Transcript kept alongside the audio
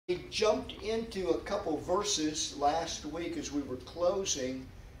We jumped into a couple verses last week as we were closing,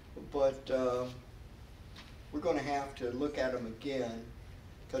 but we're going to have to look at them again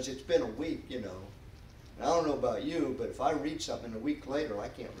because it's been a week, you know. And I don't know about you, but if I read something a week later, I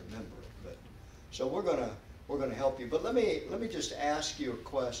can't remember it. But so we're going to help you. But let me just ask you a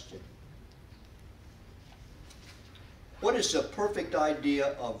question. What is the perfect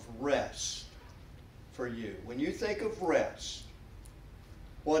idea of rest for you? When you think of rest,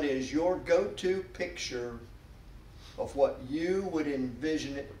 what is your go-to picture of what you would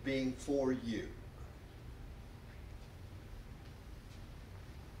envision it being for you?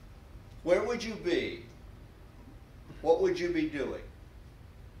 Where would you be? What would you be doing?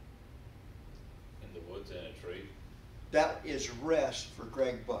 In the woods in a tree. That is rest for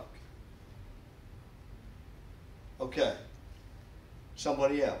Greg Buck. Okay.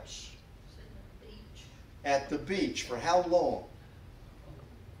 Somebody else. At the beach. For how long?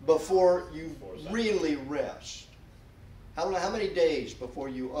 Before you really rest. How many days before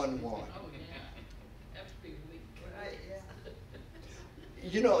you unwind? Oh, yeah. Have to be a week. Right, yeah.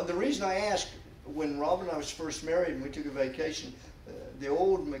 You know, the reason I asked, when Rob and I was first married and we took a vacation, the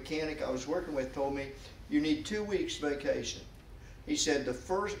old mechanic I was working with told me, you need 2 weeks vacation. He said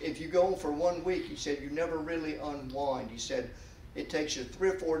if you go for 1 week, he said, you never really unwind. He said, it takes you 3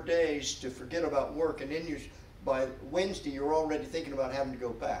 or 4 days to forget about work, and then by Wednesday, you're already thinking about having to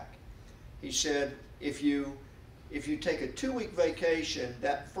go back. He said, if you take a 2-week vacation,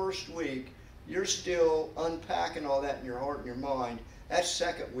 that first week, you're still unpacking all that in your heart and your mind. That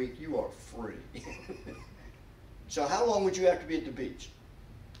second week, you are free. So how long would you have to be at the beach?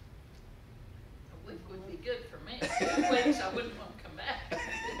 A week would be good for me. 2 weeks, I wouldn't want to come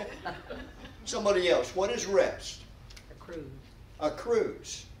back. Somebody else, what is rest? A cruise. A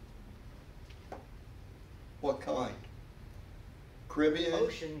cruise. What kind? Caribbean?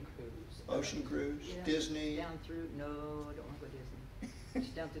 Ocean cruise. Ocean cruise? Yeah. Disney? Down through, no, I don't want to go Disney.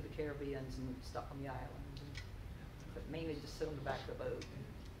 Just down through the Caribbean and stop on the islands. But mainly just sit on the back of the boat and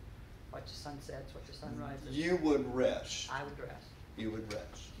watch the sunsets, watch the sunrises. You would rest. I would rest. You would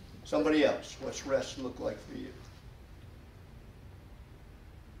rest. Somebody else, what's rest look like for you?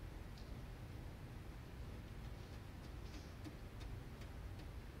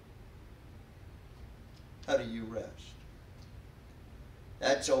 How do you rest?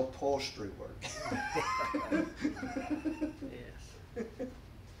 That's upholstery work. Yes.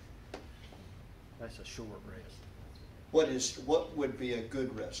 That's a short rest. What would be a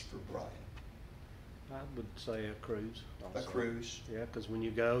good rest for Brian? I would say a cruise. A also. cruise? Yeah, because when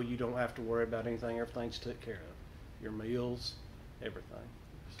you go, you don't have to worry about anything. Everything's took care of. Your meals, everything.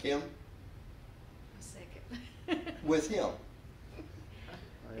 Kim? A second. With him?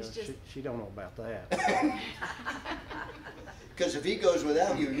 Well, It's just- she don't know about that. Because if he goes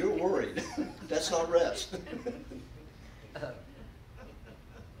without you, you're worried. That's not rest.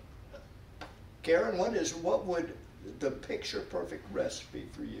 Karen, what would the picture perfect rest be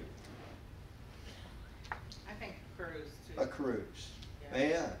for you? I think a cruise too. A cruise. Yeah.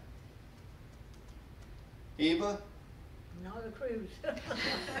 Man. Eva? Not a cruise.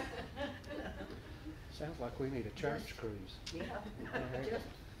 Sounds like we need a church cruise. Yeah, just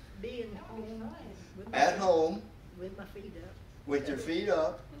being home. With At home, with my feet up. with your feet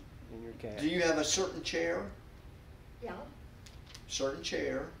up. In your cat. Do you have a certain chair? Yeah, Certain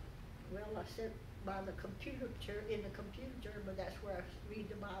chair. well, I sit by the computer chair, in the computer chair, but that's where I read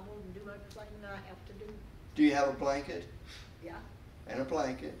the Bible and do everything that I have to do. Do you have a blanket? Yeah, And a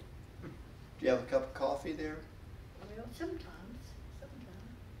blanket. Do you have a cup of coffee there? well, sometimes.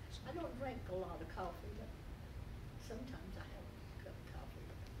 I don't drink a lot of coffee, but sometimes I have a cup of coffee.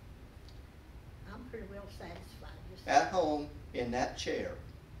 I'm pretty well satisfied. Just At home, in that chair,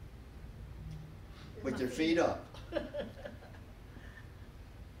 with my your feet up.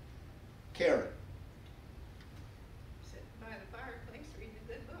 Karen? Sitting by the fireplace reading a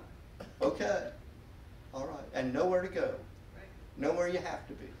good book. Okay. All right. And nowhere to go. Right. Nowhere you have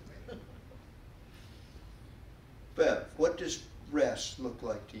to be. Bev, what does rest look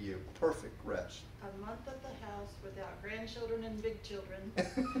like to you? Perfect rest. A month at the house without grandchildren and big children.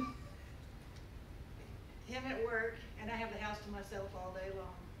 Him at work, and I have the house to myself all day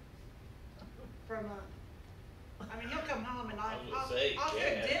long. For a month. I mean, he'll come home and I'll cook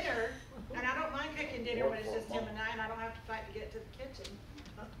yes. dinner, and I don't mind cooking dinner when it's just him and I don't have to fight to get to the kitchen.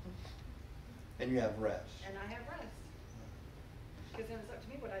 And you have rest. And I have rest. Because then it's up to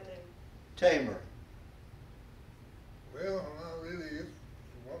me what I do. Tamer? Well, not really. If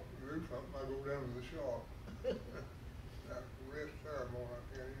I want to do something, I go down to the shop. Not rest there more like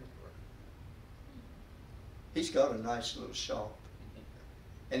that anyway. He's got a nice little shop.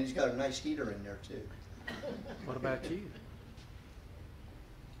 And he's got a nice heater in there too. What about you?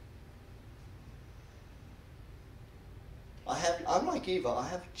 I'm like Eva, I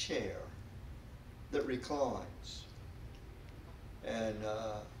have a chair that reclines. And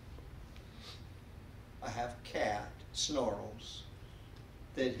I have Cat, Snarls,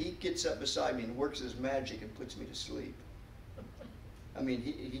 that he gets up beside me and works his magic and puts me to sleep. I mean,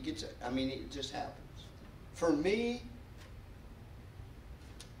 he gets, I mean, it just happens. For me,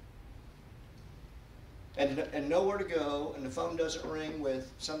 and nowhere to go, and the phone doesn't ring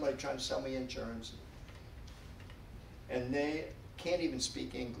with somebody trying to sell me insurance, and they can't even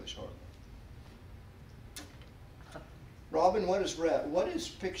speak English hardly. Robin, what is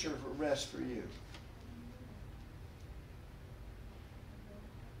picture of rest for you?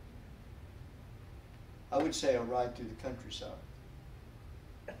 I would say a ride through the countryside.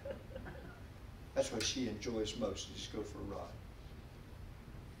 That's what she enjoys most, just go for a ride.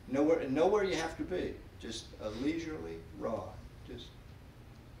 Nowhere you have to be, just a leisurely ride. Just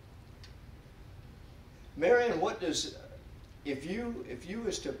Marion, what does, if you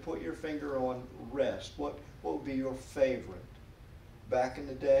was to put your finger on rest, what would be your favorite back in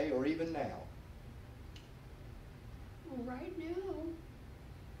the day or even now? Well, right now,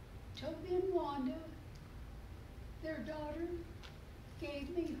 Toby and Wanda, their daughter, gave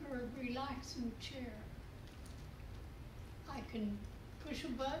me her relaxing chair. I can push a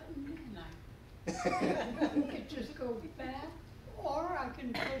button and it just goes back, or I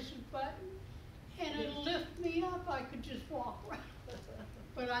can push a button and it'll lift me up. I could just walk right.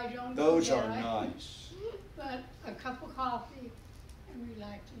 But I don't do Those that. are nice. But a cup of coffee and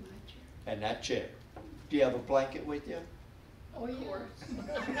relax in my chair. And that chair. Do you have a blanket with you? Oh, yeah.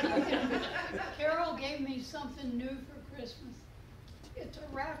 Carol gave me something new for Christmas. It's a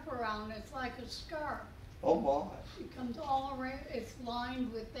wraparound. It's like a scarf. Oh my. It comes all around. It's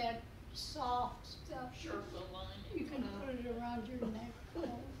lined with that soft stuff. Sherpa lining. You can put it around your neck.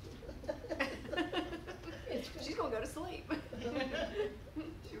 It's good. She's gonna go to sleep.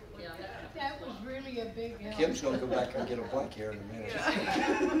 Yeah, That was really a big help. Kim's gonna go back and get a blanket here in a minute.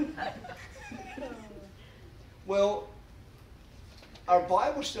 Well, our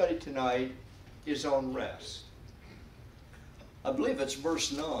Bible study tonight is on rest. I believe it's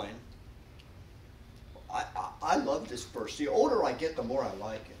verse 9. I love this verse. The older I get, the more I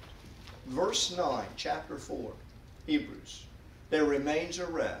like it. Verse 9, chapter 4, Hebrews. There remains a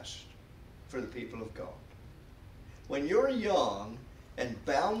rest for the people of God. When you're young and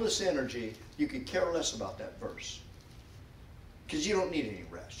boundless energy, you could care less about that verse. Because you don't need any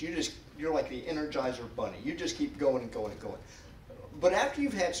rest. You're like the Energizer Bunny. You just keep going and going and going. But after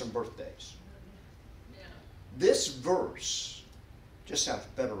you've had some birthdays, yeah. this verse just sounds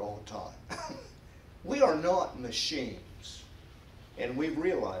better all the time. We are not machines, and we've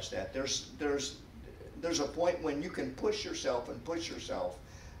realized that. There's a point when you can push yourself and push yourself,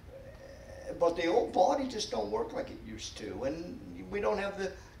 but the old body just don't work like it used to, and we don't have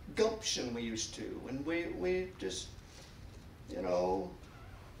the gumption we used to, and we just,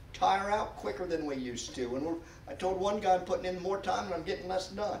 tire out quicker than we used to. And I told one guy I'm putting in more time and I'm getting less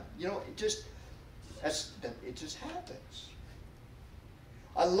done. It just happens.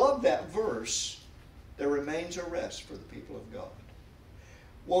 I love that verse. There remains a rest for the people of God.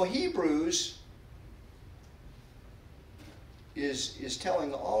 Well, Hebrews is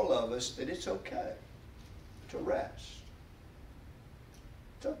telling all of us that it's okay to rest.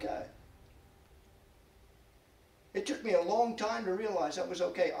 It's okay. It took me a long time to realize that was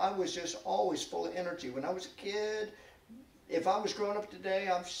okay. I was just always full of energy. When I was a kid, if I was growing up today,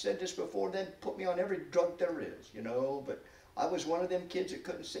 I've said this before, they'd put me on every drug there is, but I was one of them kids that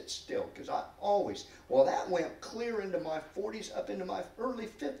couldn't sit still because that went clear into my 40s, up into my early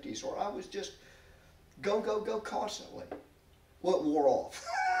 50s, where I was just go, go, go constantly. Well, it wore off.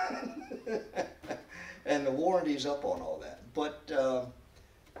 And the warranty's up on all that. But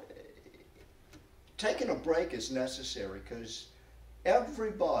taking a break is necessary because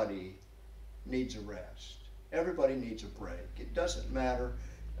everybody needs a rest. Everybody needs a break. It doesn't matter.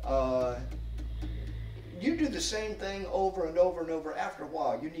 You do the same thing over and over and over. After a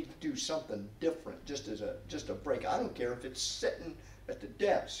while, you need to do something different, just a break. I don't care if it's sitting at the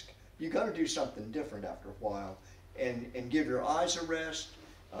desk. You got to do something different after a while, and give your eyes a rest.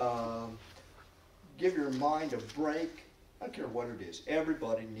 Give your mind a break. I don't care what it is.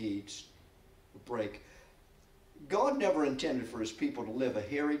 Everybody needs a break. God never intended for His people to live a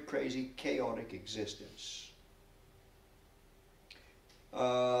hairy, crazy, chaotic existence.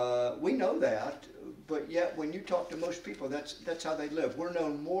 We know that, but yet when you talk to most people, that's how they live. We're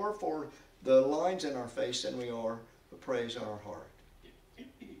known more for the lines in our face than we are the praise in our heart.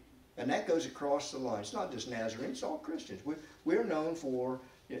 And that goes across the line. It's not just Nazarenes, it's all Christians. We're known for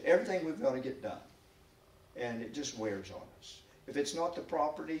everything we've got to get done. And it just wears on us. If it's not the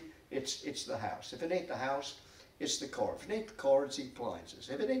property, it's the house. If it ain't the house, it's the car. If it ain't the car, it's the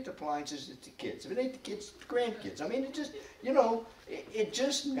appliances. If it ain't the appliances, it's the kids. If it ain't the kids, it's the grandkids. I mean, it just, it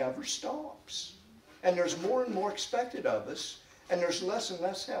just never stops. And there's more and more expected of us, and there's less and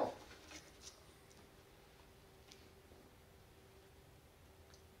less help.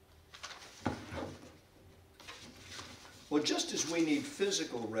 Well, just as we need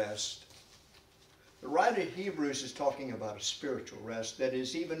physical rest, the writer of Hebrews is talking about a spiritual rest that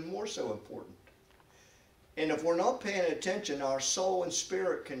is even more so important. And if we're not paying attention, our soul and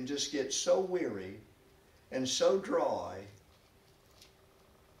spirit can just get so weary and so dry.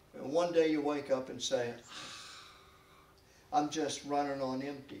 And one day you wake up and say, I'm just running on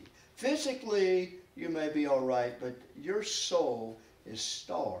empty. Physically, you may be all right, but your soul is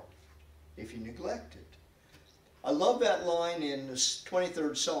starved if you neglect it. I love that line in the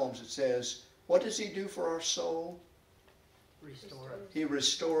 23rd Psalms. It says, what does he do for our soul? Restoreth. He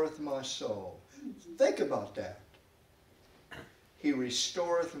restoreth my soul. Think about that. He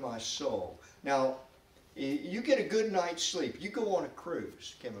restoreth my soul. Now, you get a good night's sleep. You go on a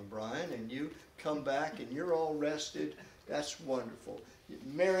cruise, Kim and Brian, and you come back and you're all rested. That's wonderful.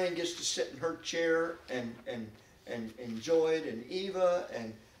 Marion gets to sit in her chair and enjoy it, and Eva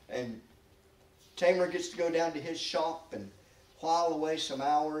and Tamer gets to go down to his shop and while away some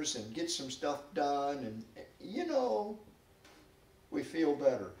hours and get some stuff done, and we feel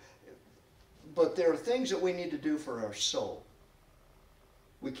better. But there are things that we need to do for our soul.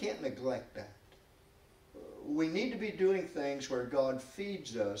 We can't neglect that. We need to be doing things where God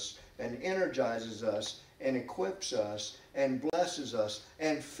feeds us and energizes us and equips us and blesses us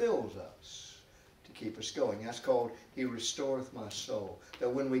and fills us to keep us going. That's called He restoreth my soul. That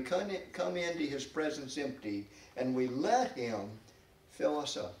when we come into His presence empty and we let Him fill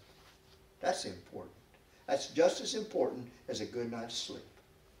us up, that's important. That's just as important as a good night's sleep.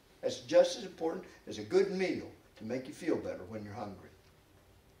 That's just as important as a good meal to make you feel better when you're hungry.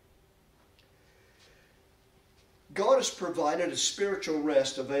 God has provided a spiritual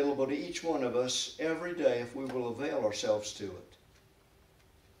rest available to each one of us every day if we will avail ourselves to it.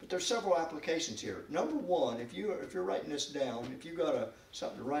 But there's several applications here. Number one, if you're writing this down, if you've got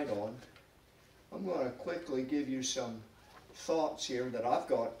something to write on, I'm going to quickly give you some thoughts here that I've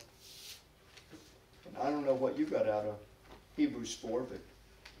got. And I don't know what you got out of Hebrews 4, but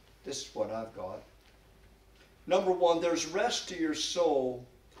this is what I've got. Number one, there's rest to your soul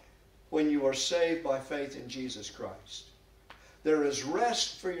when you are saved by faith in Jesus Christ. There is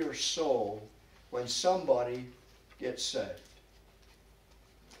rest for your soul when somebody gets saved.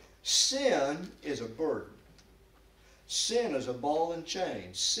 Sin is a burden. Sin is a ball and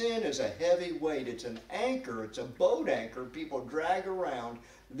chain. Sin is a heavy weight. It's an anchor. It's a boat anchor people drag around.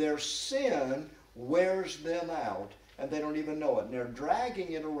 Their sin wears them out, and they don't even know it. And they're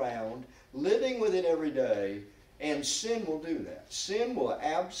dragging it around, living with it every day, and sin will do that. Sin will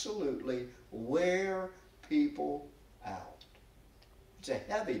absolutely wear people out. It's a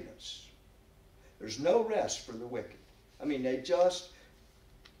heaviness. There's no rest for the wicked. I mean, they just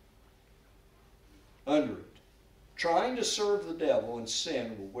under it. Trying to serve the devil and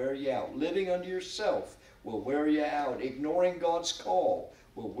sin will wear you out. Living unto yourself will wear you out. Ignoring God's call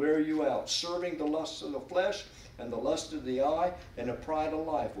will wear you out. Serving the lusts of the flesh and the lust of the eye and the pride of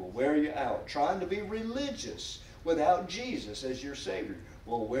life will wear you out. Trying to be religious without Jesus as your Savior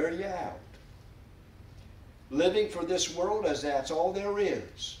will wear you out. Living for this world as that's all there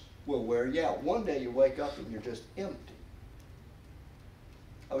is will wear you out. One day you wake up and you're just empty.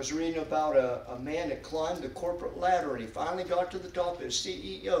 I was reading about a man that climbed the corporate ladder, and he finally got to the top as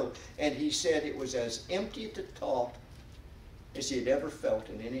CEO, and he said it was as empty at the top as he had ever felt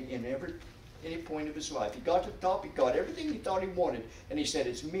in any point of his life. He got to the top, he got everything he thought he wanted, and he said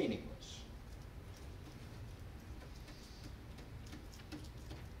it's meaningless.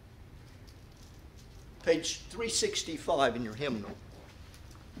 Page 365 in your hymnal.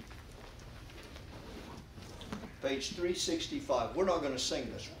 Page 365. We're not going to sing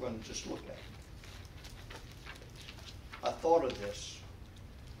this. We're going to just look at it. I thought of this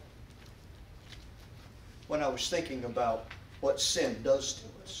when I was thinking about what sin does to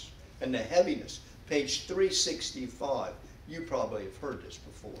us and the heaviness. Page 365. You probably have heard this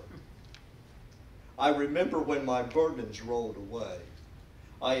before. I remember when my burdens rolled away.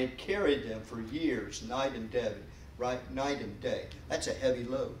 I had carried them for years, night and day. Night and day. That's a heavy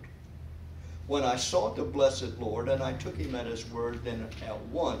load. When I sought the blessed Lord and I took Him at His word, then at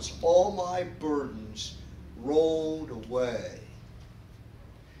once all my burdens rolled away.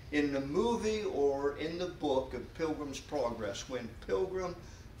 In the movie or in the book of Pilgrim's Progress, when Pilgrim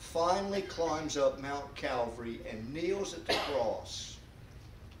finally climbs up Mount Calvary and kneels at the cross,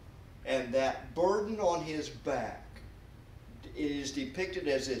 and that burden on his back is depicted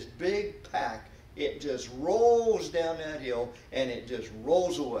as this big pack, it just rolls down that hill and it just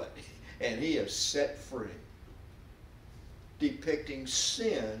rolls away, and he is set free, depicting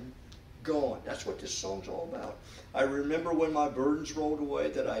sin gone. That's what this song's all about. I remember when my burdens rolled away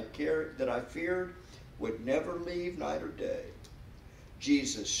that I feared would never leave night or day.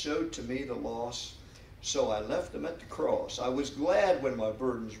 Jesus showed to me the loss, so I left them at the cross. I was glad when my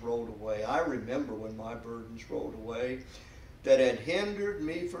burdens rolled away. I remember when my burdens rolled away that had hindered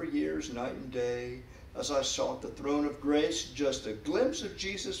me for years, night and day, as I sought the throne of grace, just a glimpse of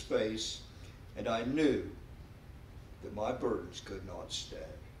Jesus' face, and I knew that my burdens could not stay.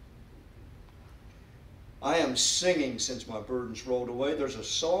 I am singing since my burdens rolled away. There's a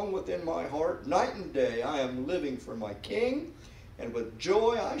song within my heart. Night and day I am living for my King, and with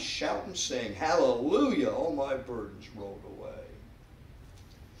joy I shout and sing, hallelujah, all my burdens rolled away.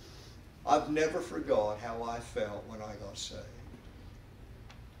 I've never forgot how I felt when I got saved.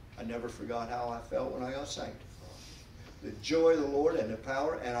 I never forgot how I felt when I got sanctified. The joy of the Lord and the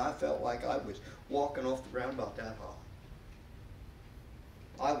power, and I felt like I was walking off the ground about that high.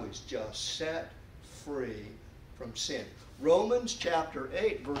 I was just set free from sin. Romans chapter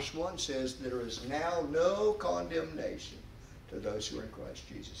 8 verse 1 says there is now no condemnation to those who are in Christ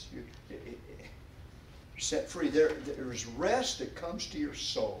Jesus. You're set free. There's rest that comes to your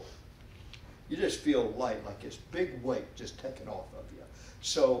soul. You just feel light, like this big weight just taken off of you.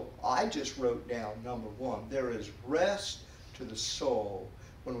 So I just wrote down number 1, there is rest to the soul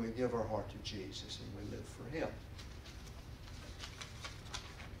when we give our heart to Jesus and we live for Him.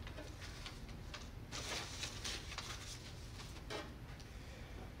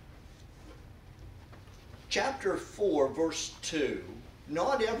 Chapter 4, verse 2,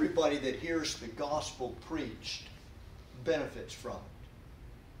 not everybody that hears the gospel preached benefits from it.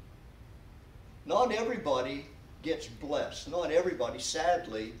 Not everybody gets blessed. Not everybody,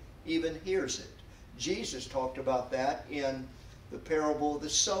 sadly, even hears it. Jesus talked about that in the parable of the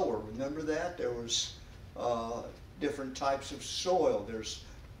sower. Remember that? There was different types of soil. There's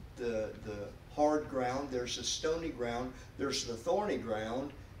the hard ground, there's the stony ground, there's the thorny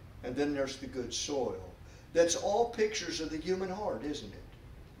ground, and then there's the good soil. That's all pictures of the human heart, isn't it?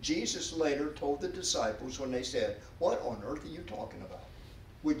 Jesus later told the disciples when they said, what on earth are you talking about?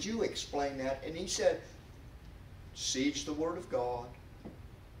 Would you explain that? And he said, seed's the word of God.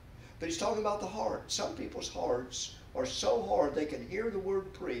 But he's talking about the heart. Some people's hearts are so hard they can hear the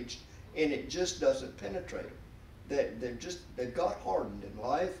word preached and it just doesn't penetrate them. They've got hardened in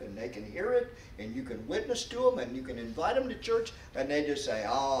life and they can hear it and you can witness to them and you can invite them to church and they just say,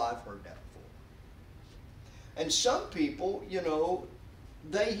 oh, I've heard that. And some people, you know,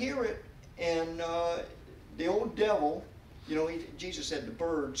 they hear it and the old devil, you know, Jesus said the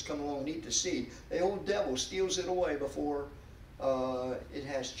birds come along and eat the seed. The old devil steals it away before it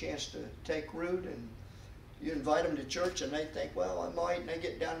has a chance to take root. And you invite them to church and they think, well, I might, and they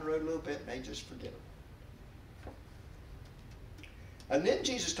get down the road a little bit and they just forget it. And then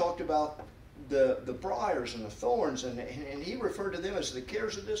Jesus talked about the briars and the thorns, and he referred to them as the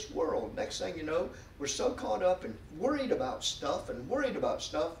cares of this world. Next thing you know, we're so caught up and worried about stuff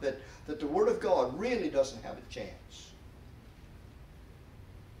that the Word of God really doesn't have a chance.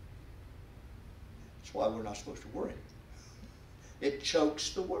 That's why we're not supposed to worry. It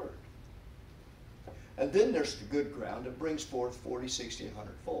chokes the Word. And then there's the good ground that brings forth 40, 60, and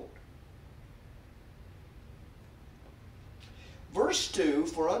 100-fold. Verse 2,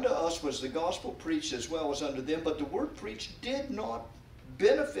 for unto us was the gospel preached as well as unto them, but the word preached did not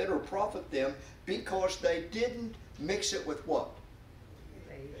benefit or profit them because they didn't mix it with what?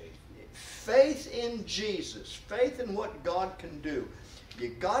 Faith in Jesus. Faith in what God can do.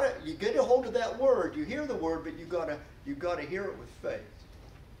 You get a hold of that word. You hear the word, but you gotta hear it with faith.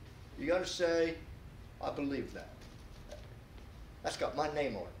 You gotta say, I believe that. That's got my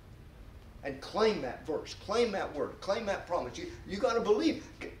name on it. And claim that verse, claim that word, claim that promise. You got to believe.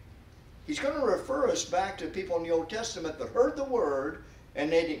 He's going to refer us back to people in the Old Testament that heard the word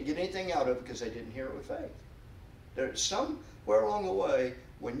and they didn't get anything out of it because they didn't hear it with faith. There's somewhere along the way,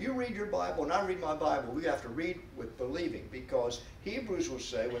 when you read your Bible and I read my Bible, we have to read with believing, because Hebrews will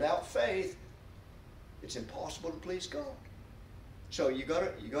say without faith, it's impossible to please God. So you got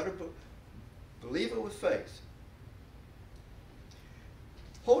to believe it with faith.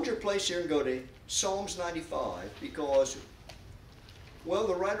 Hold your place here and go to Psalms 95 because, well,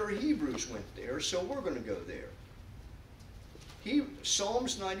 the writer of Hebrews went there, so we're going to go there.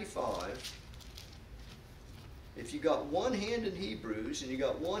 Psalms 95, if you got one hand in Hebrews and you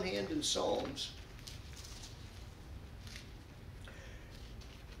got one hand in Psalms,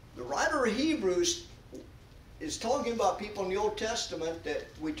 the writer of Hebrews is talking about people in the Old Testament that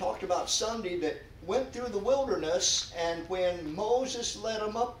we talked about Sunday that went through the wilderness, and when Moses led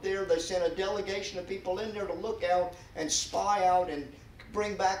them up there, they sent a delegation of people in there to look out and spy out and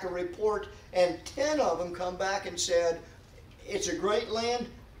bring back a report, and 10 of them come back and said, it's a great land,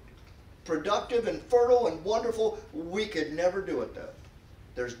 productive and fertile and wonderful. We could never do it though.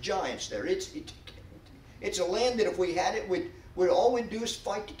 There's giants there. It's a land that if we had it, all we'd do is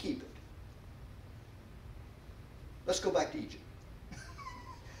fight to keep it. Let's go back to Egypt.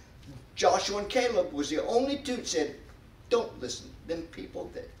 Joshua and Caleb was the only two that said, don't listen. Them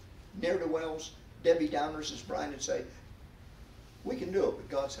people that ne'er-do-wells, Debbie Downers, as Brian would say, we can do it with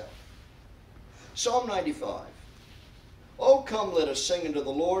God's help. Psalm 95. Oh, come, let us sing unto the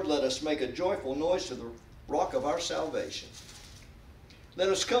Lord. Let us make a joyful noise to the rock of our salvation. Let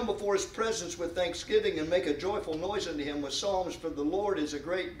us come before his presence with thanksgiving and make a joyful noise unto him with psalms. For the Lord is a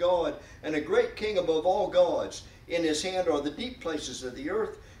great God and a great King above all gods. In his hand are the deep places of the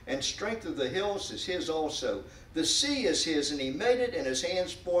earth, and strength of the hills is his also. The sea is his, and he made it, and his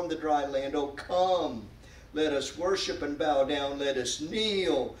hands formed the dry land. Oh, come, let us worship and bow down. Let us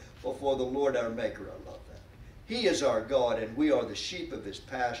kneel before the Lord our Maker. I love that. He is our God, and we are the sheep of his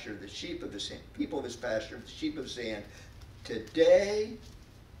pasture, the sheep of his hand, people of his pasture, the sheep of his hand. Today,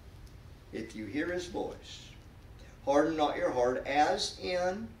 if you hear his voice, harden not your heart, as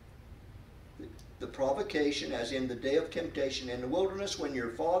in the provocation, as in the day of temptation in the wilderness, when your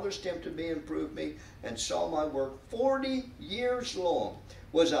fathers tempted me and proved me and saw my work 40 years long.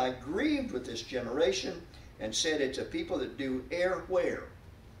 Was I grieved with this generation and said, it's a people that do err where?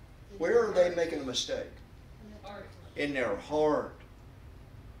 Where are they making a mistake? In their heart.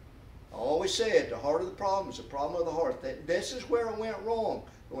 I always say it, the heart of the problem is the problem of the heart. This is where it went wrong.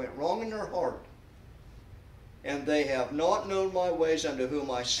 It went wrong in their heart. And they have not known my ways, unto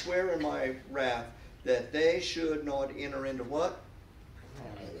whom I swear in my wrath, that they should not enter into what?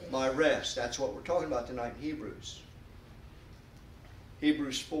 My rest. That's what we're talking about tonight in Hebrews.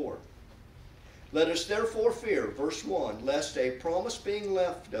 Hebrews 4. Let us therefore fear, verse 1, lest a promise being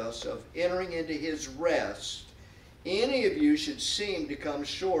left us of entering into his rest, any of you should seem to come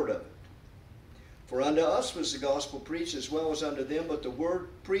short of it. For unto us was the gospel preached as well as unto them, but the word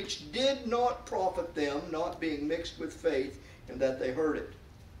preached did not profit them, not being mixed with faith in that they heard it.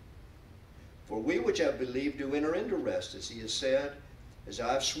 For we which have believed do enter into rest, as he has said, as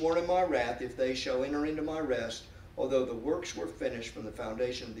I have sworn in my wrath, if they shall enter into my rest, although the works were finished from the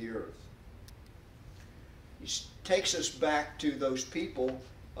foundation of the earth. He takes us back to those people.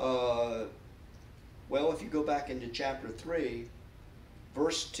 Well, if you go back into chapter 3,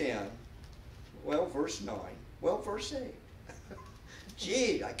 verse 10, well, verse 9, well, verse 8.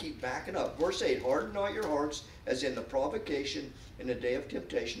 Gee, I keep backing up. Verse 8, harden not your hearts as in the provocation in the day of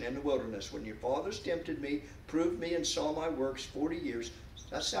temptation in the wilderness, when your fathers tempted me, proved me, and saw my works 40 years. Does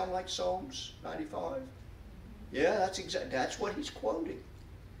that sound like Psalms 95? Yeah, that's what he's quoting.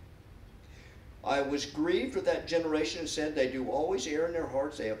 I was grieved with that generation and said, they do always err in their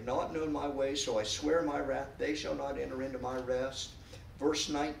hearts. They have not known my ways, so I swear in my wrath, they shall not enter into my rest. Verse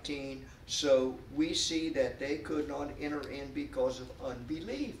 19, so we see that they could not enter in because of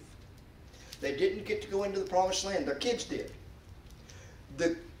unbelief. They didn't get to go into the promised land. Their kids did.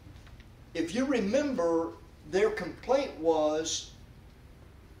 If you remember, their complaint was,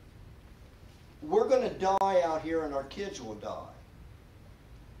 we're going to die out here and our kids will die.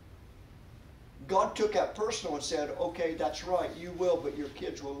 God took that personal and said, okay, that's right, you will, but your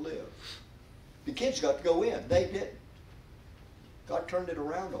kids will live. The kids got to go in. They didn't. God turned it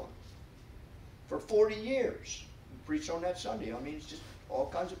around on them. For 40 years. We preached on that Sunday. I mean, it's just all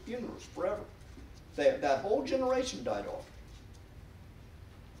kinds of funerals forever. That whole generation died off.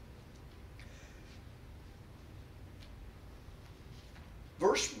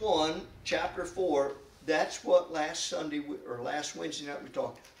 Verse 1, chapter 4, that's what last Sunday, or last Wednesday night we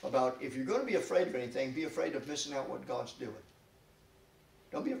talked about. If you're going to be afraid of anything, be afraid of missing out what God's doing.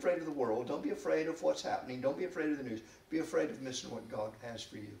 Don't be afraid of the world. Don't be afraid of what's happening. Don't be afraid of the news. Be afraid of missing what God has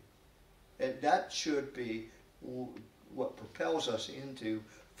for you. And that should be what propels us into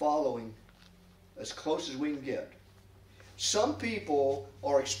following as close as we can get. Some people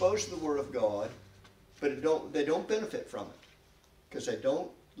are exposed to the Word of God, but they don't benefit from it because they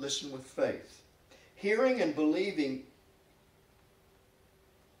don't listen with faith. Hearing and believing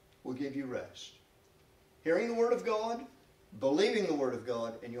will give you rest. Hearing the Word of God, believing the Word of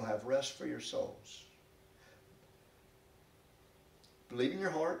God, and you'll have rest for your souls. believe in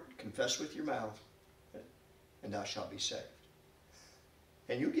your heart, confess with your mouth, and thou shalt be saved.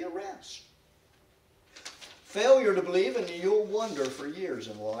 And you'll get rest. Failure to believe, and you'll wander for years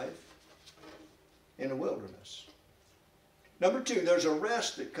in life in the wilderness. Number 2, there's a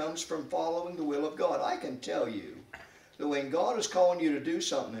rest that comes from following the will of God. I can tell you that when God is calling you to do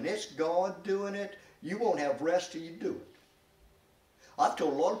something and it's God doing it, you won't have rest till you do it. I've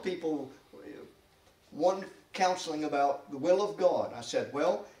told a lot of people, one counseling about the will of God. I said,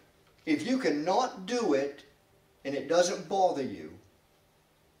 well, if you cannot do it and it doesn't bother you,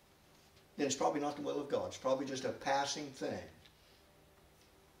 then it's probably not the will of God. It's probably just a passing thing.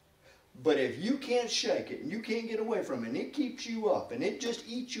 But if you can't shake it and you can't get away from it and it keeps you up and it just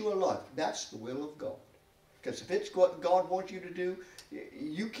eats you alive, that's the will of God. Because if it's what God wants you to do,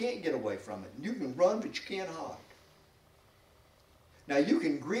 you can't get away from it. You can run, but you can't hide. Now, you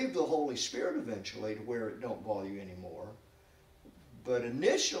can grieve the Holy Spirit eventually to where it don't bother you anymore. But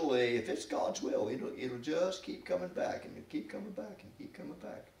initially, if it's God's will, it'll just keep coming back and keep coming back and keep coming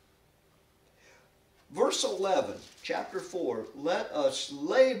back. Verse 11, chapter 4, let us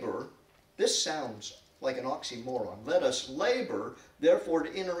labor. This sounds like an oxymoron. Let us labor, therefore,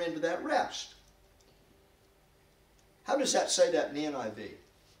 to enter into that rest. How does that say that in the NIV?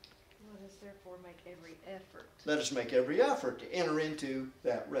 Let us therefore make every effort. Let us make every effort to enter into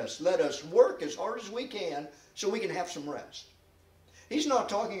that rest. Let us work as hard as we can so we can have some rest. He's not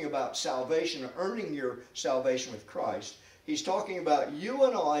talking about salvation or earning your salvation with Christ. He's talking about you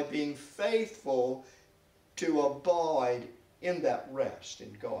and I being faithful to abide in that rest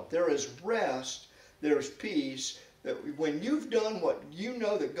in God. There is rest, there is peace, that when you've done what you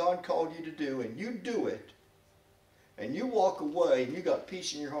know that God called you to do and you do it, and you walk away and you got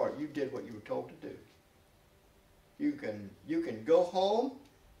peace in your heart, you did what you were told to do. You can go home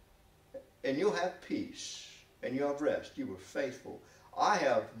and you'll have peace and you'll have rest. You were faithful. I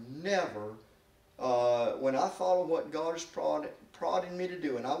have never, when I follow what God is prodding me to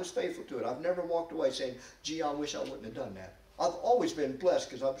do, and I was faithful to it, I've never walked away saying, gee, I wish I wouldn't have done that. I've always been blessed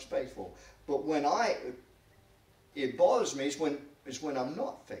because I was faithful. But when it bothers me is when I'm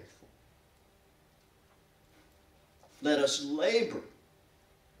not faithful. Let us labor.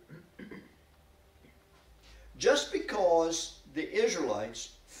 Just because the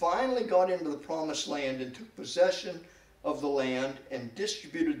Israelites finally got into the promised land and took possession of the land and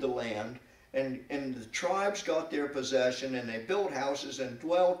distributed the land, and the tribes got their possession and they built houses and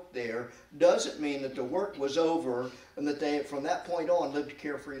dwelt there, doesn't mean that the work was over and that they, from that point on, lived a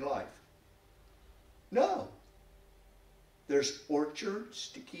carefree life. No. There's orchards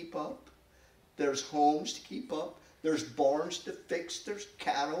to keep up. There's homes to keep up. There's barns to fix. There's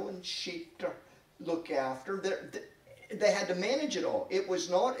cattle and sheep to look after. They had to manage it all. It was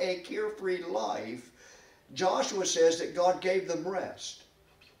not a carefree life. Joshua says that God gave them rest.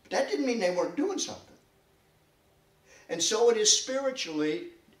 But that didn't mean they weren't doing something. And so it is spiritually.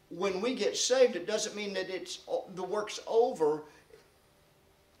 When we get saved, it doesn't mean that the work's over.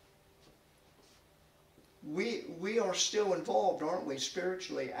 We are still involved, aren't we,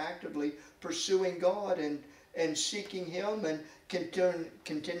 spiritually, actively pursuing God and seeking Him and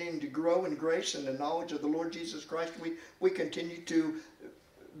continuing to grow in grace and the knowledge of the Lord Jesus Christ. We continue to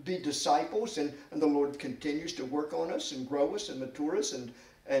be disciples, and the Lord continues to work on us and grow us and mature us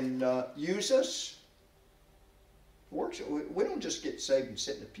and use us. Works. We don't just get saved and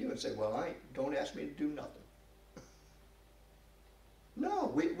sit in the pew and say, well, don't ask me to do nothing.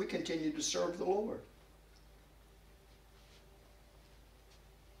 No, we continue to serve the Lord.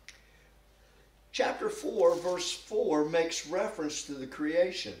 Chapter 4, verse 4 makes reference to the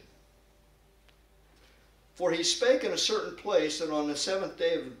creation. For he spake in a certain place that on the seventh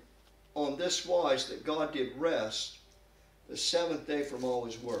day on this wise that God did rest the seventh day from all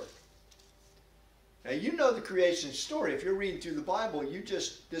his work. Now you know the creation story. If you're reading through the Bible,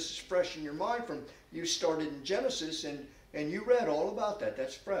 this is fresh in your mind from you started in Genesis and you read all about that.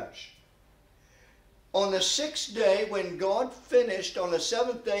 That's fresh. On the sixth day, when God finished, on the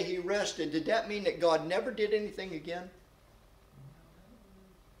seventh day he rested. Did that mean that God never did anything again?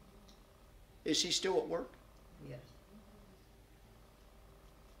 Is he still at work? Yes.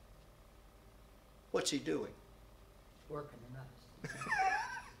 What's he doing? Working in us.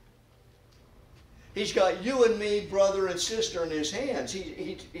 He's got you and me, brother and sister, in his hands.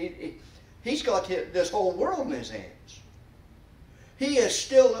 He's got this whole world in his hands. He is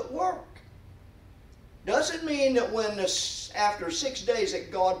still at work. Doesn't mean that after 6 days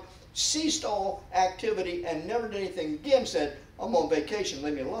that God ceased all activity and never did anything again, said, I'm on vacation,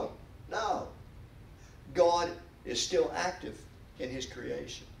 leave me alone. No. God is still active in his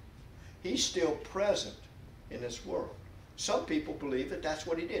creation. He's still present in this world. Some people believe that that's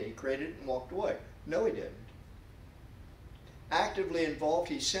what he did. He created it and walked away. No, he didn't. Actively involved,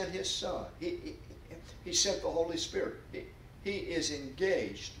 he sent his son. He sent the Holy Spirit. He is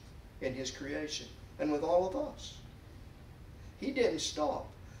engaged in his creation and with all of us. He didn't stop.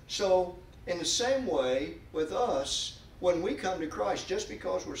 So, in the same way with us, when we come to Christ, just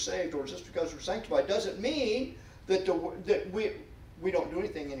because we're saved or just because we're sanctified doesn't mean that we don't do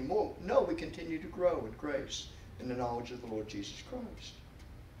anything anymore. No, we continue to grow in grace in the knowledge of the Lord Jesus Christ.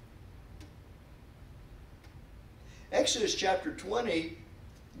 Exodus chapter 20,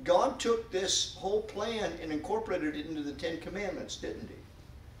 God took this whole plan and incorporated it into the Ten Commandments, didn't he?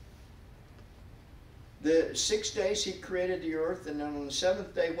 The 6 days he created the earth, and then on the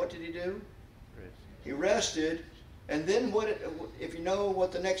seventh day, what did he do? He rested. And then if you know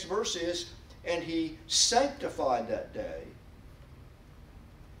what the next verse is, and he sanctified that day.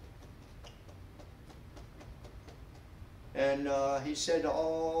 And he said to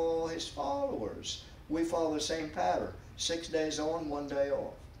all his followers, we follow the same pattern. 6 days on, 1 day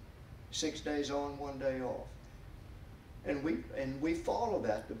off. 6 days on, 1 day off. And we follow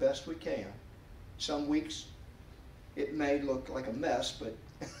that the best we can. Some weeks it may look like a mess, but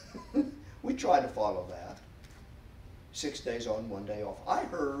we try to follow that. 6 days on, 1 day off. I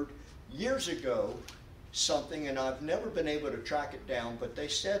heard years ago something, and I've never been able to track it down, but they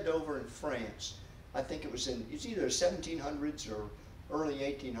said over in France, I think it's either 1700s or early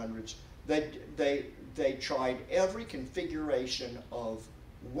 1800s, they tried every configuration of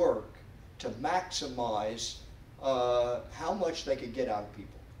work to maximize how much they could get out of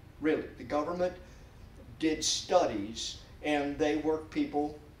people. Really, the government did studies, and they worked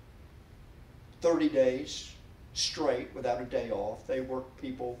people 30 days straight without a day off. They worked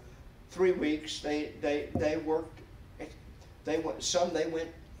people 3 weeks. They worked. They went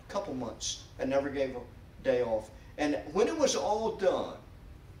a couple months and never gave a day off. And when it was all done,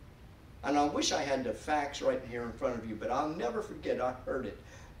 and I wish I had the facts right here in front of you, but I'll never forget. I heard it.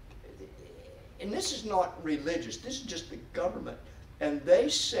 And this is not religious. This is just the government. And they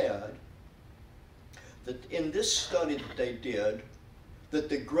said that in this study that they did, that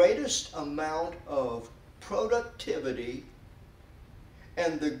the greatest amount of productivity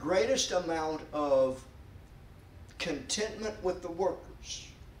and the greatest amount of contentment with the workers,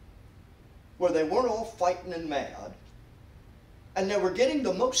 where they weren't all fighting and mad, and they were getting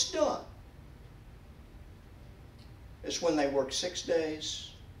the most done, is when they worked 6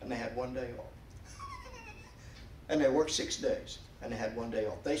 days and they had 1 day off. And they worked 6 days and they had 1 day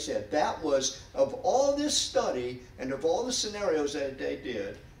off. They said that was, of all this study and of all the scenarios that they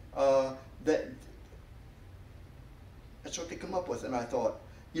did, that's what they come up with. And I thought,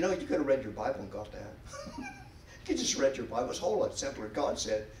 you know, you could have read your Bible and got that. You just read your Bible. It's a whole lot simpler. God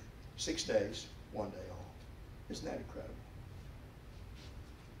said 6 days, 1 day off. Isn't that incredible?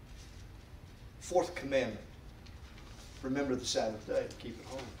 Fourth commandment. Remember the Sabbath day to keep it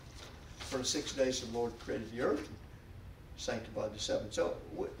holy. For the 6 days the Lord created the earth and sanctified the seventh. So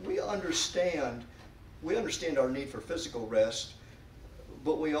we understand our need for physical rest,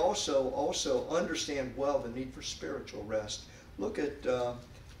 but we also understand well the need for spiritual rest. Look at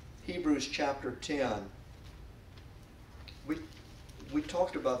Hebrews chapter 10. We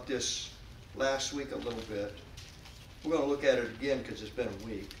talked about this last week a little bit. We're going to look at it again because it's been a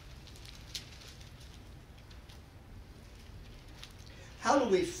week. How do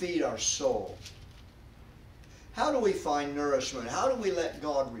we feed our soul? How do we find nourishment? How do we let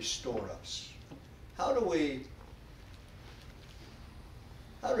God restore us? How do we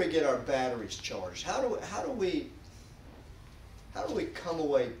get our batteries charged? How do we come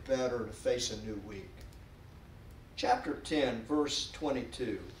away better to face a new week? Chapter 10, verse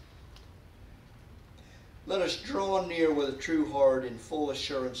 22. Let us draw near with a true heart in full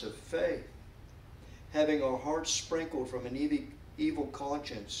assurance of faith, having our hearts sprinkled from an evil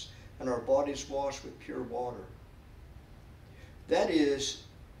conscience and our bodies washed with pure water. That is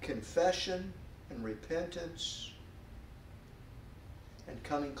confession and repentance and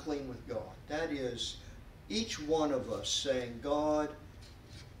coming clean with God. That is each one of us saying, God,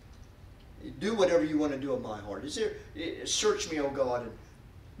 do whatever you want to do in my heart. Search me, O God, and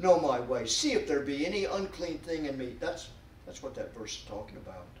know my way. See if there be any unclean thing in me. That's what that verse is talking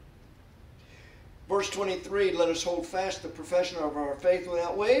about. Verse 23, let us hold fast the profession of our faith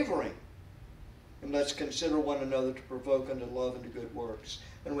without wavering. And let's consider one another to provoke unto love and to good works.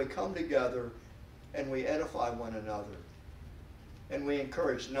 And we come together and we edify one another. And we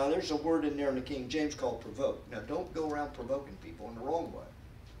encourage. Now there's a word in there in the King James called provoke. Now don't go around provoking people in the wrong way.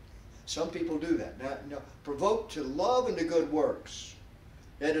 Some people do that. Now, provoke to love and to good works.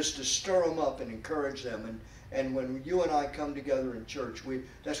 That is to stir them up and encourage them And when you and I come together in church,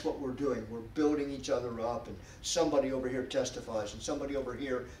 that's what we're doing. We're building each other up, and somebody over here testifies, and somebody over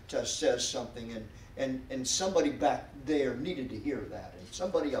here says something, and somebody back there needed to hear that, and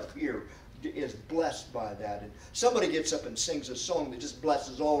somebody up here is blessed by that, and somebody gets up and sings a song that just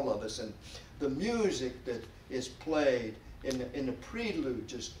blesses all of us, and the music that is played in the prelude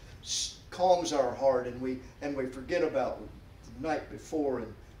just calms our heart, and we forget about the night before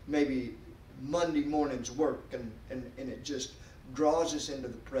and maybe Monday morning's work, and it just draws us into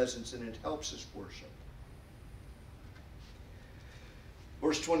the presence, and it helps us worship.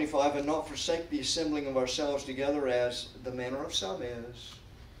 Verse 25, and not forsake the assembling of ourselves together as the manner of some is,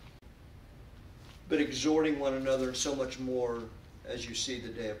 but exhorting one another, and so much more as you see the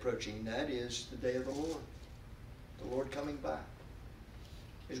day approaching. That is the day of the Lord coming back.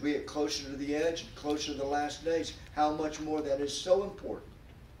 As we get closer to the edge and closer to the last days, how much more that is so important.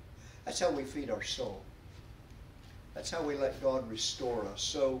 That's how we feed our soul. That's how we let God restore us.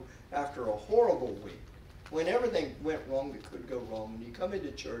 So after a horrible week, when everything went wrong that could go wrong, and you come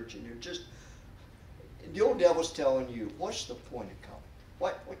into church and you're just, the old devil's telling you, what's the point of coming?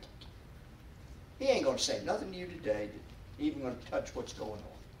 What? He ain't going to say nothing to you today that even going to touch what's going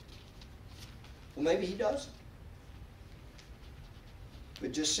on. Well, maybe he doesn't.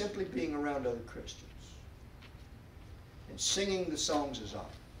 But just simply being around other Christians and singing the songs as I,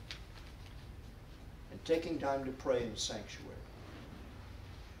 and taking time to pray in the sanctuary,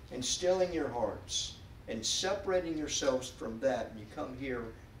 and stilling your hearts, and separating yourselves from that, and you come here,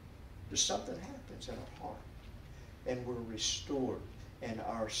 there's something happens in our heart, and we're restored, and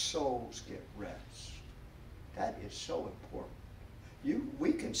our souls get rest. That is so important.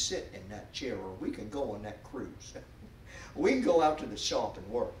 We can sit in that chair, or we can go on that cruise. We can go out to the shop and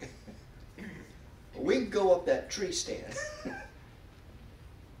work. We can go up that tree stand.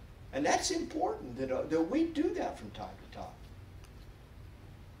 And that's important that we do that from time to time.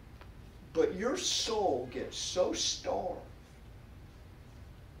 But your soul gets so starved.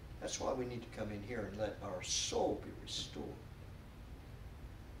 That's why we need to come in here and let our soul be restored.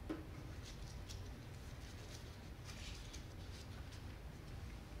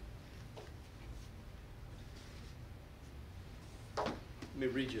 Let me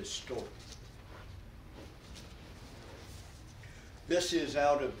read you a story. This is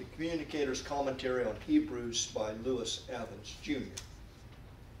out of the Communicator's Commentary on Hebrews by Lewis Evans, Jr.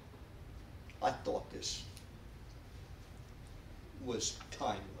 I thought this was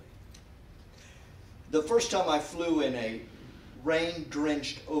timely. The first time I flew in a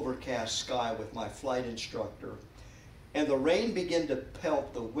rain-drenched, overcast sky with my flight instructor, and the rain began to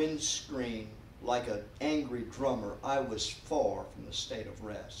pelt the windscreen like an angry drummer, I was far from the state of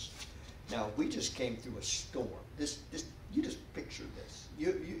rest. Now, we just came through a storm. You just picture this.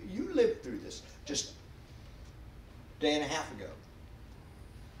 You lived through this just a day and a half ago.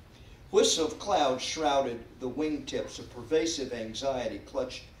 Wisps of cloud shrouded the wingtips. A pervasive anxiety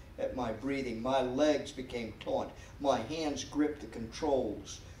clutched at my breathing. My legs became taut. My hands gripped the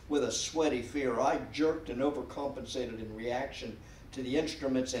controls. With a sweaty fear, I jerked and overcompensated in reaction to the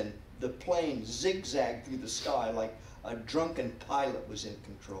instruments, and the plane zigzagged through the sky like a drunken pilot was in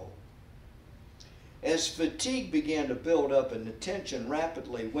control. As fatigue began to build up and the tension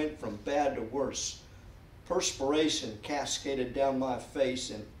rapidly went from bad to worse, perspiration cascaded down my face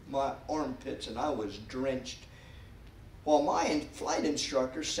and my armpits, and I was drenched, while my flight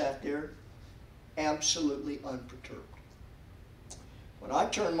instructor sat there absolutely unperturbed. When I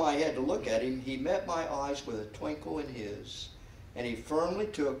turned my head to look at him, he met my eyes with a twinkle in his, and he firmly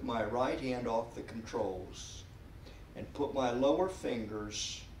took my right hand off the controls and put my lower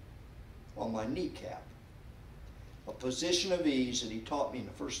fingers on my kneecap, a position of ease that he taught me in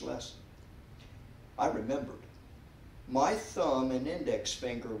the first lesson. I remembered. My thumb and index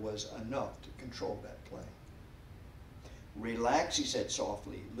finger was enough to control that plane. Relax, he said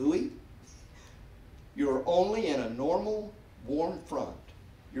softly. Louis, you're only in a normal, warm front.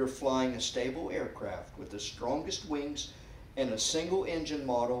 You're flying a stable aircraft with the strongest wings and a single engine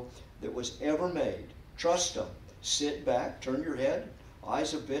model that was ever made. Trust them. Sit back, turn your head,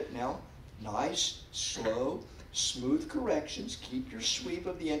 eyes a bit now. Nice, slow, smooth corrections. Keep your sweep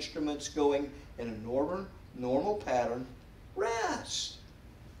of the instruments going in a normal pattern. Rest.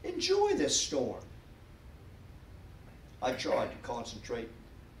 Enjoy this storm. I tried to concentrate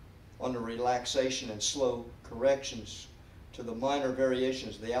on the relaxation and slow corrections to the minor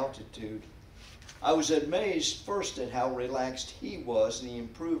variations of the altitude. I was amazed first at how relaxed he was and the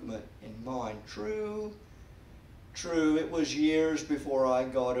improvement in mine. True, it was years before I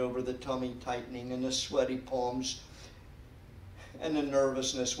got over the tummy tightening and the sweaty palms and the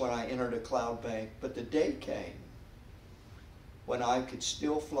nervousness when I entered a cloud bank, but the day came when I could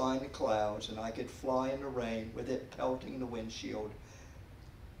still fly in the clouds and I could fly in the rain with it pelting the windshield,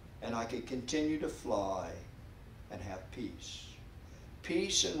 and I could continue to fly and have peace.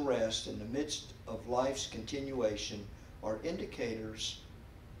 Peace and rest in the midst of life's continuation are indicators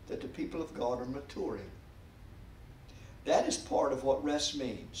that the people of God are maturing. That is part of what rest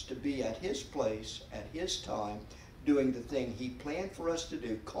means, to be at His place, at His time, doing the thing He planned for us to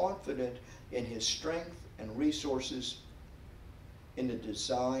do, confident in His strength and resources in the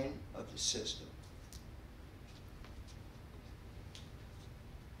design of the system.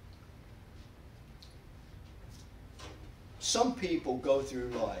 Some people go through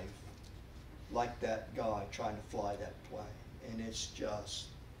life like that guy trying to fly that plane, and it's just,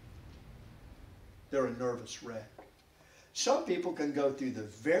 they're a nervous wreck. Some people can go through the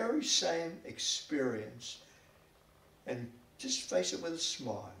very same experience and just face it with a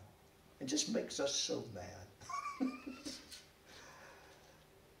smile. It just makes us so mad.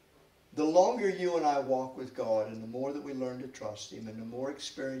 The longer you and I walk with God, and the more that we learn to trust Him, and the more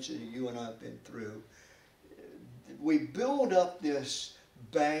experiences that you and I have been through, we build up this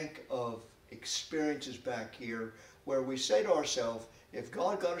bank of experiences back here where we say to ourselves, if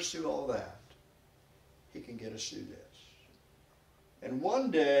God got us through all that, He can get us through this. And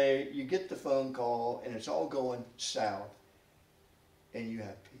one day you get the phone call and it's all going south and you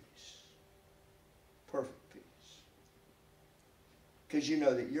have peace. Perfect peace. Because you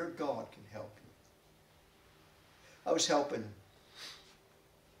know that your God can help you. I was helping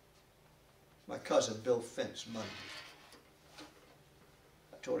my cousin Bill Fence Monday.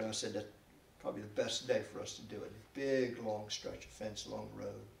 I told him, I said, that's probably the best day for us to do it. A big long stretch of fence along the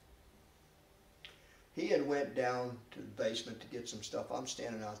road. He had went down to the basement to get some stuff. I'm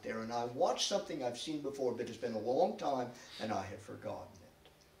standing out there and I watched something I've seen before, but it's been a long time and I had forgotten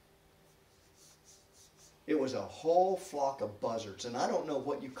it. It was a whole flock of buzzards, and I don't know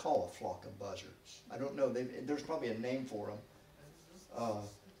what you call a flock of buzzards. I don't know. There's probably a name for them.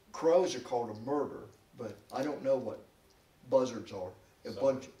 Crows are called a murder, but I don't know what buzzards are. A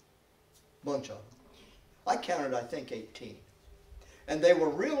bunch of them. I counted, I think, 18. And they were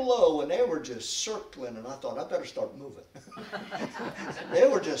real low, and they were just circling, and I thought, I better start moving. They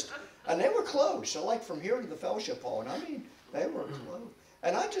were just, and they were close. So like from here to the fellowship hall, and I mean, they were close.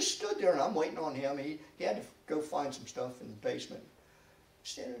 And I just stood there, and I'm waiting on him. He had to go find some stuff in the basement.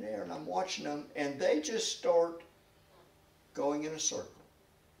 Standing there, and I'm watching them, and they just start going in a circle.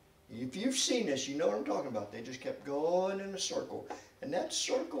 If you've seen this, you know what I'm talking about. They just kept going in a circle. And that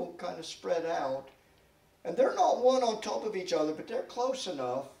circle kind of spread out. And they're not one on top of each other, but they're close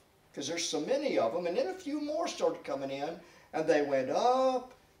enough because there's so many of them. And then a few more started coming in, and they went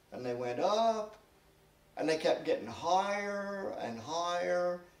up, and they went up, and they kept getting higher and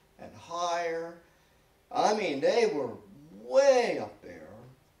higher and higher. I mean, they were way up there.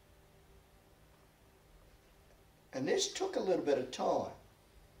 And this took a little bit of time.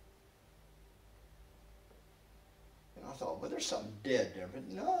 And I thought, well, there's something dead there. But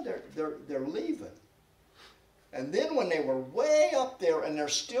no, they're leaving. And then when they were way up there and they're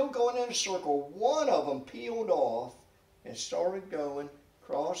still going in a circle, one of them peeled off and started going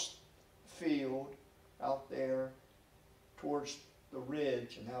across the field out there towards the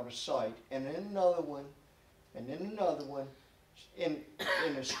ridge and out of sight. And then another one, and then another one, in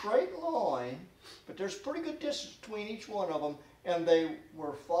a straight line, but there's pretty good distance between each one of them, and they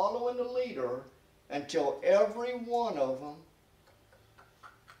were following the leader until every one of them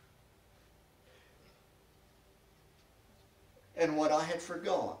and what I had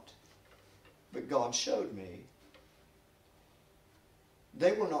forgot, but God showed me,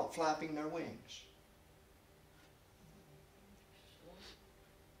 they were not flapping their wings.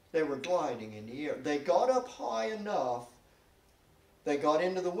 They were gliding in the air. They got up high enough, they got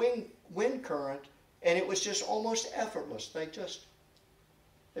into the wind current, and it was just almost effortless.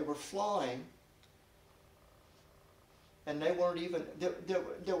 They were flying, and they weren't even,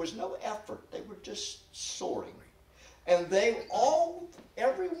 there was no effort. They were just soaring. And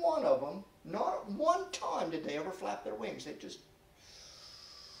every one of them, not one time did they ever flap their wings.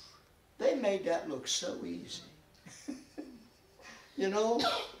 They made that look so easy. You know?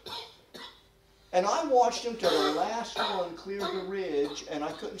 And I watched them till the last one cleared the ridge, and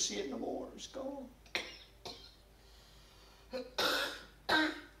I couldn't see it no more. It was gone.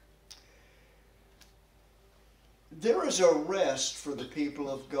 There is a rest for the people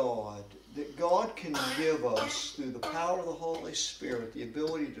of God that God can give us through the power of the Holy Spirit, the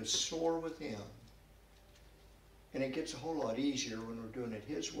ability to soar with Him. And it gets a whole lot easier when we're doing it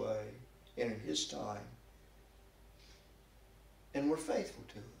His way and in His time. and we're faithful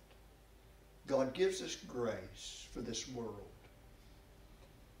to it. God gives us grace for this world.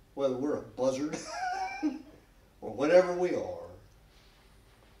 Whether we're a buzzard or whatever we are,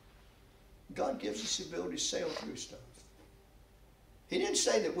 God gives us the ability to sail through stuff. He didn't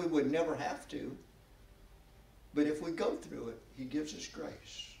say that we would never have to, but if we go through it, He gives us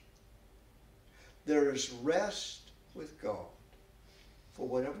grace. There is rest with God for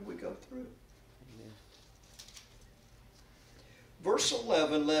whatever we go through. Verse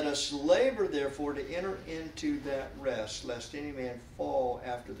 11, let us labor therefore to enter into that rest, lest any man fall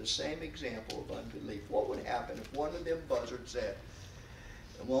after the same example of unbelief. What would happen if one of them buzzards said,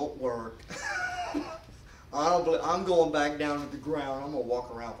 it won't work. I'm going back down to the ground. I'm going to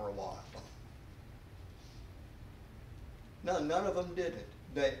walk around for a while. No, none of them did it.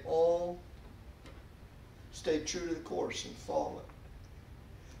 They all stayed true to the course and followed.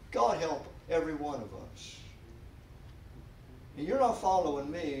 God help every one of us. And you're not following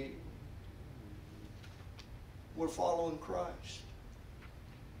me. We're following Christ.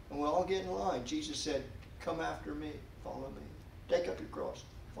 And we all get in line. Jesus said, come after me. Follow me. Take up your cross.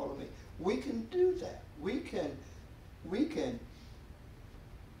 Follow me. We can do that. We can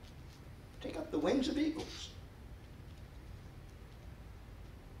take up the wings of eagles.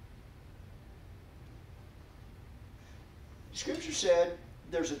 Scripture said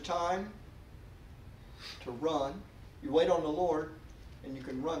there's a time to run. You wait on the Lord, and you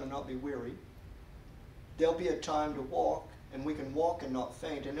can run and not be weary. There'll be a time to walk, and we can walk and not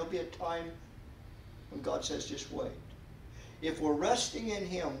faint. And there'll be a time when God says, just wait. If we're resting in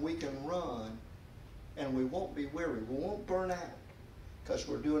Him, we can run, and we won't be weary. We won't burn out, because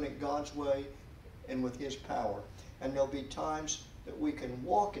we're doing it God's way and with His power. And there'll be times that we can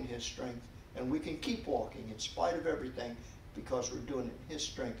walk in His strength, and we can keep walking in spite of everything, because we're doing it in His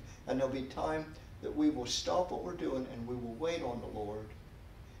strength. And there'll be time that we will stop what we're doing and we will wait on the Lord.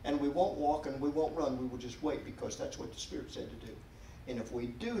 And we won't walk and we won't run. We will just wait, because that's what the Spirit said to do. And if we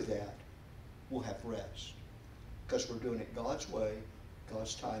do that, we'll have rest, because we're doing it God's way,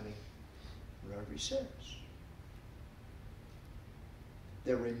 God's timing, whatever He says.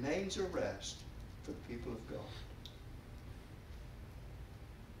 There remains a rest for the people of God.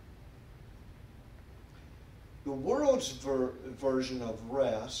 The world's version of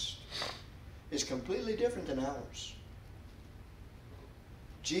rest is completely different than ours.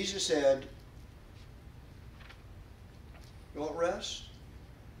 Jesus said, you want rest?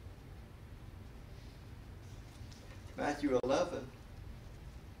 Matthew 11,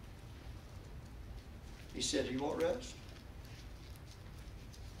 He said, you want rest?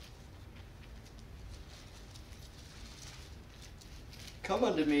 Come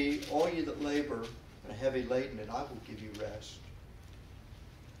unto me, all you that labor and are heavy laden, and I will give you rest.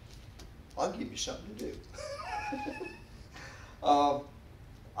 I'll give you something to do. I'll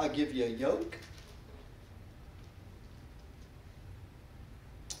give you a yoke.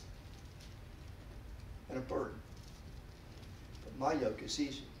 And a burden. But my yoke is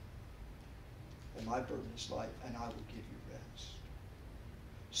easy. And my burden is light, and I will give you rest.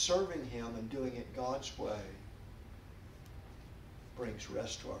 Serving Him and doing it God's way brings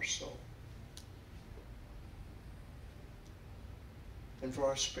rest to our soul. And for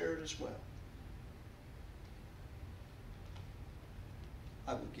our spirit as well.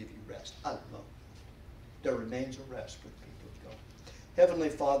 I will give you rest. I love it. There remains a rest for the people of God. Heavenly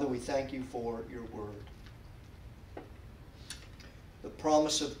Father, we thank you for your word. The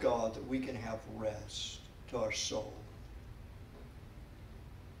promise of God that we can have rest to our soul.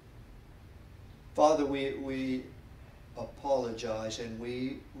 Father, we apologize and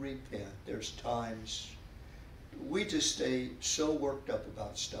we repent. There's times we just stay so worked up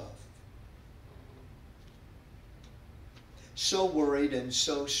about stuff. So worried and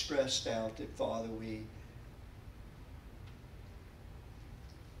so stressed out that, Father, we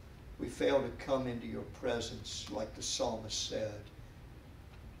fail to come into your presence, like the psalmist said,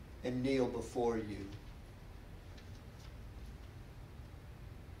 and kneel before you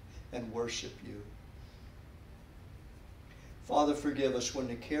and worship you. Father, forgive us when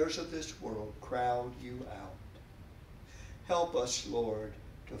the cares of this world crowd you out. Help us, Lord,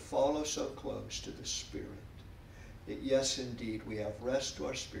 to follow so close to the Spirit that, yes, indeed, we have rest to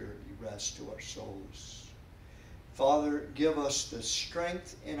our spirit, rest to our souls. Father, give us the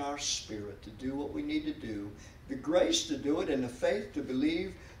strength in our spirit to do what we need to do, the grace to do it, and the faith to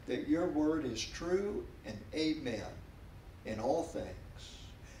believe that your word is true and amen in all things.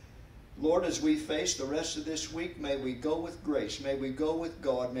 Lord, as we face the rest of this week, may we go with grace. May we go with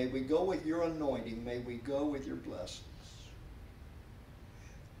God. May we go with your anointing. May we go with your blessings.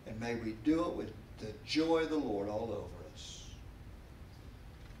 And may we do it with the joy of the Lord all over us.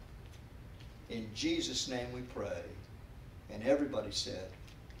 In Jesus' name we pray. And everybody said,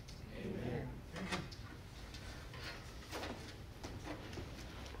 Amen.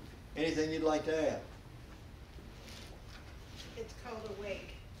 anything you'd like to add? It's called Awake.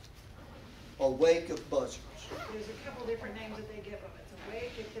 A wake of buzzers. There's a couple different names that they give them. It's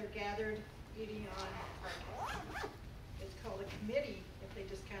Awake if they're gathered eating on carcass. It's called a committee if they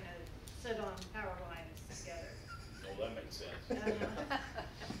just kind of sit on power lines together. Well, that makes sense.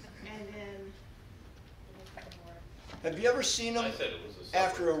 And then, Have you ever seen them I said it was a supper.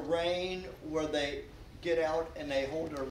 after a rain where they get out and they hold their